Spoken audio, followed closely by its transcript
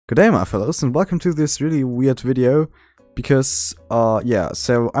Good day, my fellows, and welcome to this really weird video because, yeah,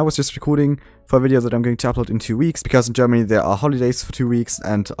 so I was just recording for a video that I'm going to upload in 2 weeks because in Germany there are holidays for 2 weeks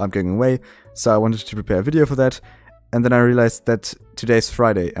and I'm going away, so I wanted to prepare a video for that, and then I realized that today is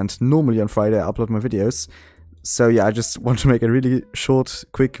Friday, and normally on Friday I upload my videos, so yeah, I just want to make a really short,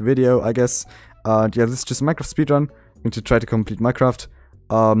 quick video, I guess. Yeah, this is just a Minecraft speedrun. I'm going to try to complete Minecraft,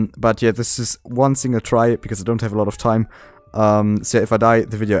 but yeah, this is one single try because I don't have a lot of time. So if I die,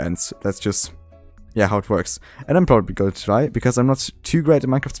 the video ends. That's just, yeah, how it works. And I'm probably going to try, because I'm not too great at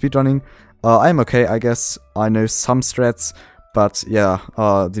Minecraft speedrunning. I'm okay, I guess. I know some strats, but yeah,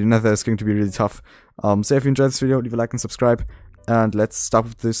 the nether is going to be really tough. So if you enjoyed this video, leave a like and subscribe, and let's start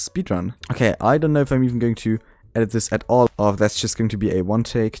with this speedrun. Okay, I don't know if I'm even going to edit this at all, or if that's just going to be a one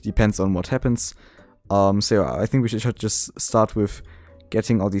take, depends on what happens. So I think we should just start with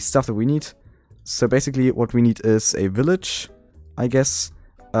getting all the stuff that we need. So basically what we need is a village, I guess,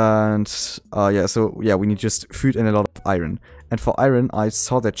 and yeah, so yeah, we need just food and a lot of iron. And for iron, I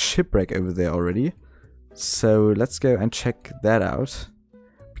saw that shipwreck over there already, so let's go and check that out,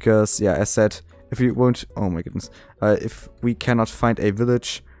 because yeah, as said, if we won't, oh my goodness, if we cannot find a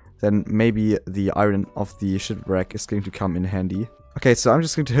village, then maybe the iron of the shipwreck is going to come in handy. Okay, so I'm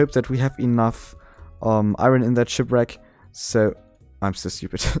just going to hope that we have enough iron in that shipwreck, so I'm so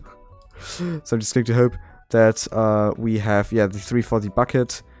stupid. So I'm just going to hope that we have, yeah, the 3 for the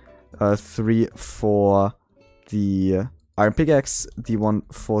bucket, 3 for the iron pickaxe, the 1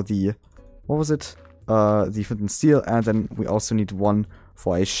 for the, what was it? The flint and steel, and then we also need 1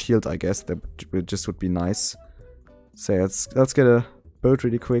 for a shield, I guess. That just would be nice. So let's get a boat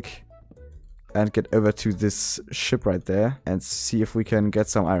really quick and get over to this ship right there and see if we can get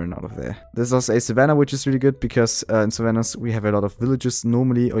some iron out of there. There's also a savannah, which is really good because in savannas we have a lot of villages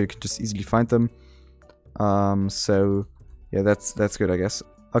normally, or you can just easily find them. So yeah, that's good, I guess.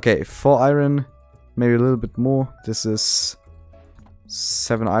 Okay, 4 iron, maybe a little bit more. This is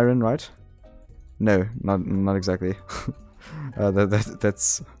 7 iron, right? No, not exactly.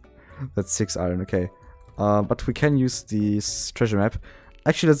 That's 6 iron. Okay, but we can use this treasure map.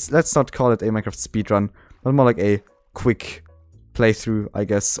 Actually, let's not call it a Minecraft speedrun, but more like a quick playthrough, I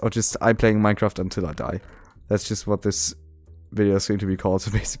guess, or just I'm playing Minecraft until I die. That's just what this video is going to be called,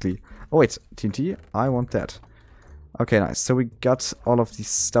 basically. Oh wait, TNT, I want that. Okay, nice. So we got all of the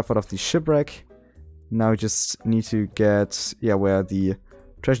stuff out of the shipwreck. Now we just need to get, yeah, where the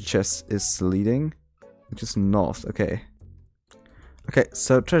treasure chest is leading, which is north. Okay. Okay,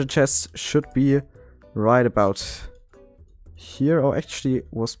 so treasure chest should be right about here. Oh, actually it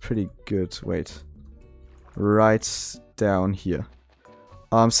was pretty good. Wait, right down here.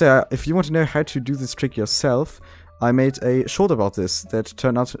 So if you want to know how to do this trick yourself, I made a short about this that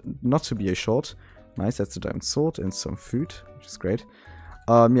turned out not to be a short. Nice, that's a diamond sword and some food, which is great.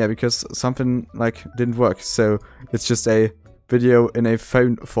 Yeah, because something like didn't work, so it's just a video in a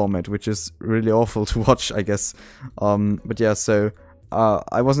phone format, which is really awful to watch, I guess. But yeah, so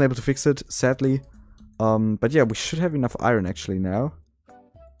I wasn't able to fix it, sadly. But yeah, we should have enough iron actually now.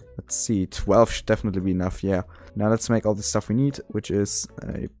 Let's see, 12 should definitely be enough, yeah. Now let's make all the stuff we need, which is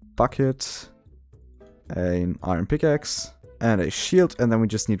a bucket, an iron pickaxe, and a shield, and then we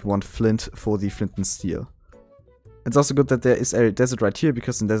just need 1 flint for the flint and steel. It's also good that there is a desert right here,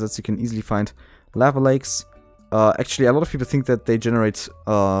 because in deserts you can easily find lava lakes. Actually, a lot of people think that they generate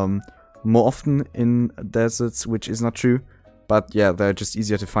more often in deserts, which is not true. But yeah, they're just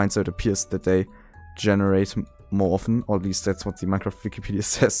easier to find, so it appears that they generate more often, or at least that's what the Minecraft Wikipedia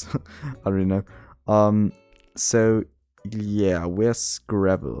says. I don't really know. So yeah, where's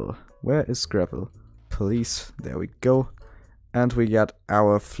gravel? Where is gravel? Please, there we go. And we got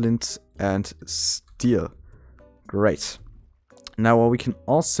our flint and steel. Great. Now what we can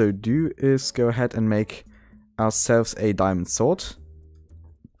also do is go ahead and make ourselves a diamond sword.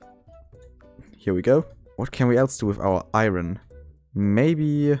 Here we go. What can we else do with our iron?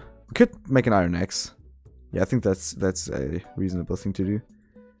 Maybe we could make an iron axe. Yeah, I think that's a reasonable thing to do.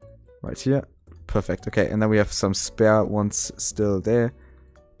 Right here. Perfect. Okay, and then we have some spare ones still there.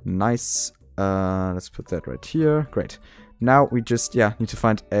 Nice. Let's put that right here. Great. Now we just, yeah, need to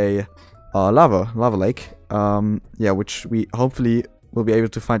find a lava lake. Yeah, which we hopefully will be able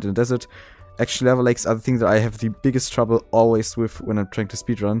to find in the desert. Actually, lava lakes are the thing that I have the biggest trouble always with when I'm trying to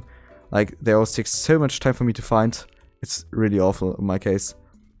speedrun. Like, they always take so much time for me to find. It's really awful in my case.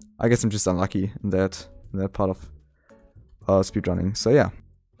 I guess I'm just unlucky in that part of speedrunning. So yeah.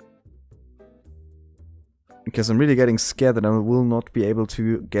 Because I'm really getting scared that I will not be able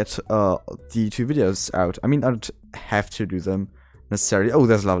to get the 2 videos out. I mean, I don't have to do them necessarily. Oh,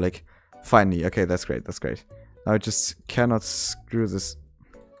 there's lava lake. Finally. Okay, that's great, that's great. I just cannot screw this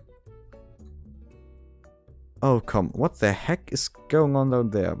Oh, come. What the heck is going on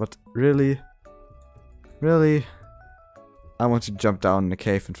down there? But really? Really? I want to jump down in the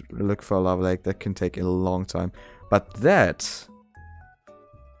cave and look for a lava lake. That can take a long time. But that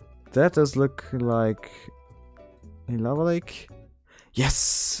does look like a lava lake.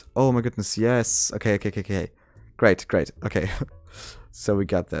 Yes! Oh my goodness, yes. Okay. Great. Okay. So we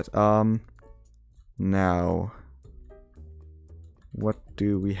got that. Now, what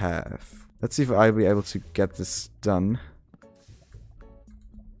do we have? Let's see if I'll be able to get this done.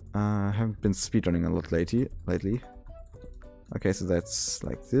 I haven't been speedrunning a lot lately. Okay, so that's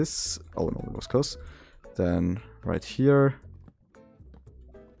like this. Oh no, it was close. Then right here.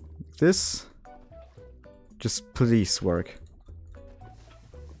 This. Just please work.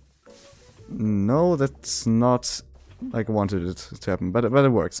 No, that's not like I wanted it to happen, but it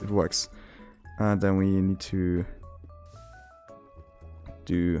works. It works. Then we need to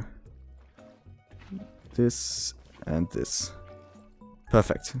do this and this.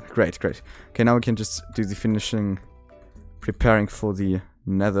 Perfect. Great. Okay, now we can just do the finishing, preparing for the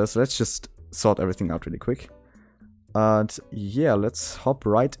nether. So let's just sort everything out really quick. And yeah, let's hop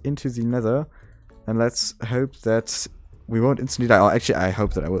right into the nether. And let's hope that we won't instantly die. Or actually, I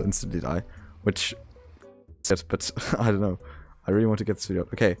hope that I will instantly die. Which, but I don't know. I really want to get this video.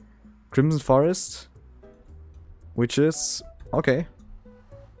 Okay. Crimson Forest. Which is... okay.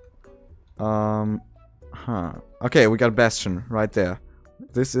 Okay, we got a bastion right there.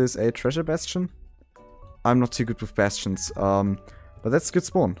 This is a treasure bastion. I'm not too good with bastions. But that's a good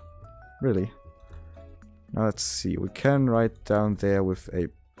spawn. Really. Now let's see. We can ride down there with a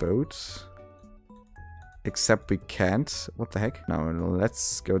boat. Except we can't. What the heck? Now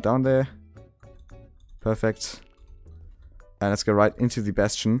let's go down there. Perfect. And let's go right into the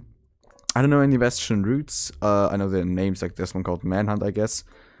bastion. I don't know any bastion routes. I know their names, like there's one called Manhunt, I guess.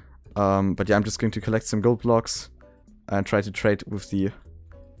 But yeah, I'm just going to collect some gold blocks and try to trade with the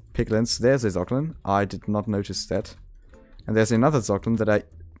piglins. There's a zoglin. I did not notice that. And there's another zoglin that I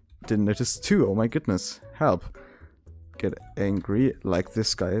didn't notice too. Oh my goodness. Help. Get angry like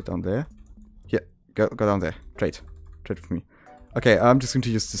this guy down there. Yeah, go down there. Trade with me. Okay, I'm just going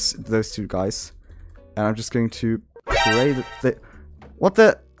to use those two guys. And I'm just going to pray that they... What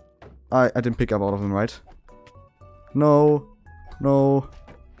the... I didn't pick up all of them, right? No.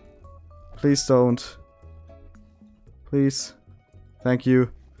 Please don't. Please. Thank you.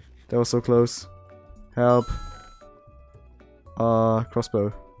 That was so close. Help.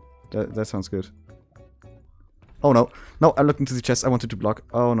 Crossbow. That sounds good. Oh no. No, I looked into the chest. I wanted to block.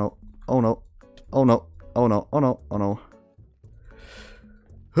 Oh no.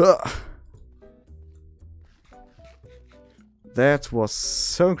 Huh. That was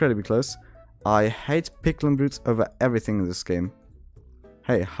so incredibly close. I hate piglin brutes over everything in this game.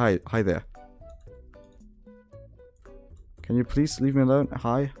 Hey, hi there. Can you please leave me alone?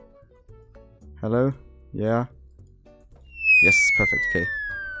 Hi? Hello? Yeah? Yes, perfect, okay.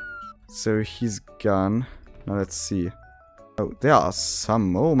 So he's gone. Now let's see. Oh, there are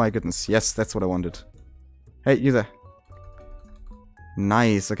some. Oh my goodness. Yes, that's what I wanted. Hey, you there.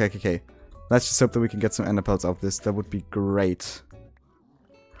 Nice, okay. Let's just hope that we can get some ender pearls out of this. That would be great.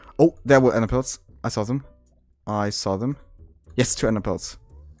 Oh, there were ender pearls. I saw them. Yes, 2 ender pearls.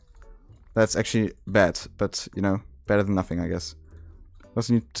 That's actually bad, but, you know, better than nothing, I guess. We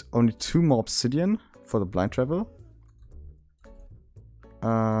also need only 2 more obsidian for the blind travel.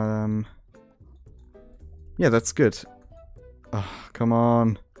 Yeah, that's good. Oh, come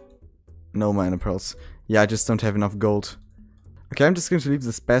on. No more ender pearls. Yeah, I just don't have enough gold. Okay, I'm just going to leave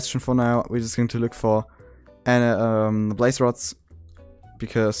this bastion for now. We're just going to look for blaze rods.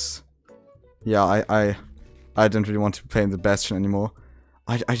 Because, yeah, I don't really want to play in the bastion anymore.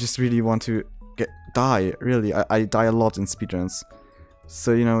 I just really want to die, really. I die a lot in speedruns.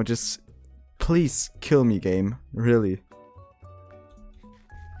 So, you know, just please kill me, game. Really.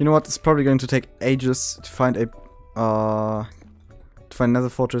 You know what? It's probably going to take ages to find another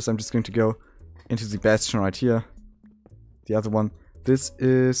fortress. I'm just going to go into the bastion right here. The other one. This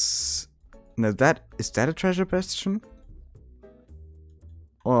is... No, is that a treasure bastion?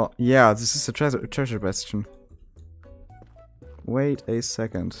 Oh, yeah, this is a treasure bastion. Wait a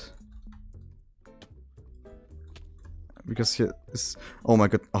second. Because here is... Oh my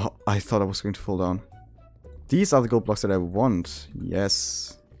god. Oh, I thought I was going to fall down. These are the gold blocks that I want.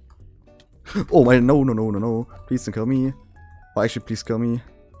 Yes. Oh my... No. Please don't kill me. Oh, actually, please kill me.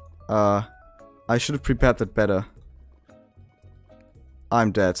 I should have prepared that better.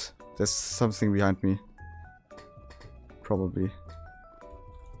 I'm dead. There's something behind me. Probably.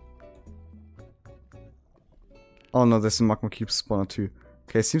 Oh no, there's a magma cube spawner too.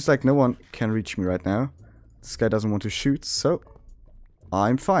 Okay, seems like no one can reach me right now. This guy doesn't want to shoot, so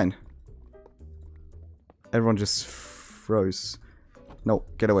I'm fine. Everyone just froze. No,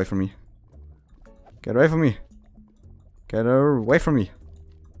 get away from me. Get away from me. Get away from me.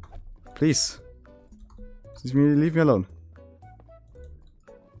 Please. Leave me alone.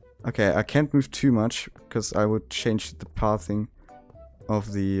 Okay, I can't move too much because I would change the pathing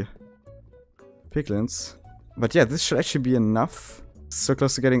of the piglins. But yeah, this should actually be enough. So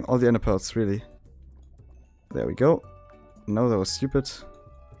close to getting all the ender pearls, really. There we go. No, that was stupid.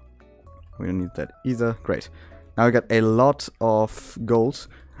 We don't need that either. Great. Now I got a lot of gold.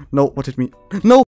 No, what hit me? No!